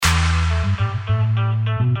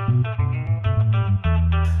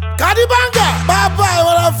Baba, I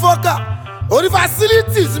wanna fuck up. Only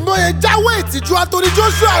facilities, mo ye jáwé ìtìjú Anthony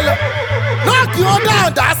Joshua lọ. Knock you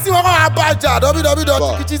down, that's it, we're abaja.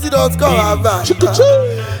 www.cheekychizzy.com. That's it,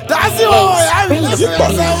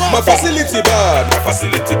 my facility bad, my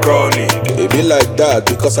facility chronic. It be like that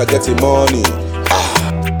because I get the money.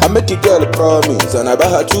 I make a girl a promise and I buy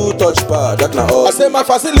her 2 touch pad. That not all. I say my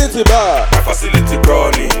facility bad, my facility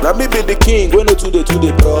chronic. Let me be the king when no today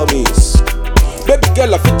promise. Baby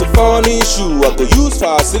girl, I fit the funny shoe. I go use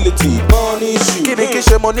facility, funny shoe. Give me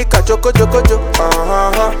kishe Monica, joko.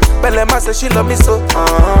 Belema say she love me so.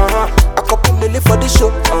 A couple million for the show.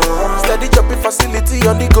 Steady jumping facility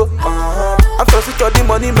on the go. I'm thirsty for the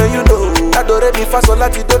money, man, you know. I don't me fast so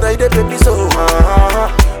lati don't I baby so.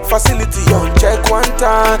 Facility on check one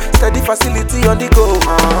time. Steady facility on the go.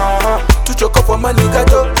 To choke up for my nigga,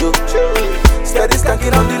 jo. Steady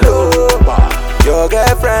skanking on the low. Your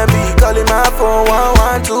girlfriend be calling my phone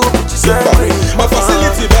 112. My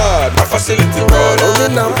facility bad, my facility bad.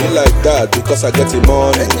 Be like that because I get the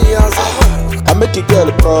money. I make a girl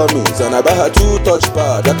a promise and I buy her 2 touch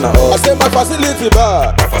pad. That not all. I say my facility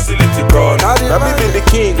bad, my facility bad. Let me be the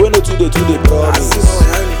king when no today promise.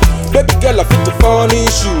 Baby girl, I fit the funny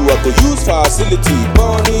shoe. I go use facility,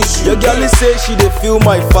 funny shoe. Your girl say she dey feel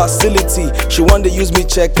my facility. She want to use me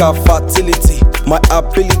check her fertility. My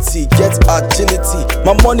ability, get agility.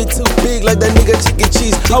 My money too big like that nigga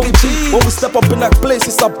cheekychizzy. How we be? When we step up in that place,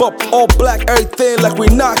 it's up. All black, everything like we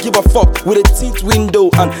not give a fuck. With a tint window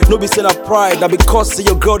and no be saying a pride. Now because of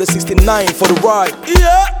your girl, the 69 for the ride.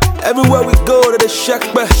 Yeah. Everywhere we go, they check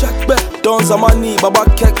back. Dons on my knee, baba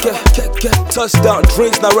keke. Touchdown,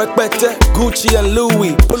 drinks, now repete. Gucci and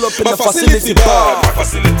Louis, pull up in my the facility bar. My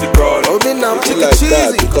facility bad. Be like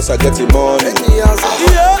that because I get the money.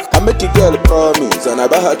 I make a girl a promise and I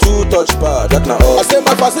buy her 2 touch pad. That not all. I say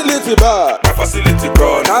my facility bad, my facility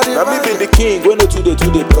bad. Let me be the king when no today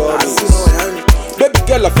promise. Baby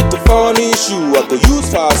girl, I fit the funny shoe. I go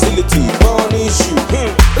use facility, funny shoe.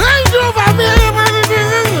 Range Rover,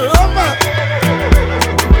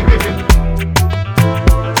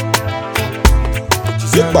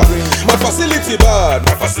 my facility bad,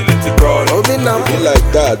 my facility bad. Be like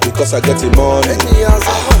that because I get the money.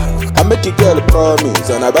 I make a girl a promise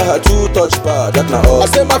and I buy her 2 touch pad. That not all. I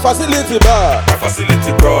say my facility bad, my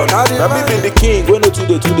facility bad. Let me be the king when no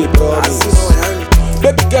today promise.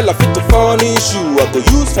 Baby girl, I fit the funny shoe. I go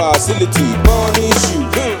use facility, funny shoe.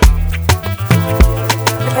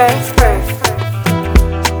 Explicit.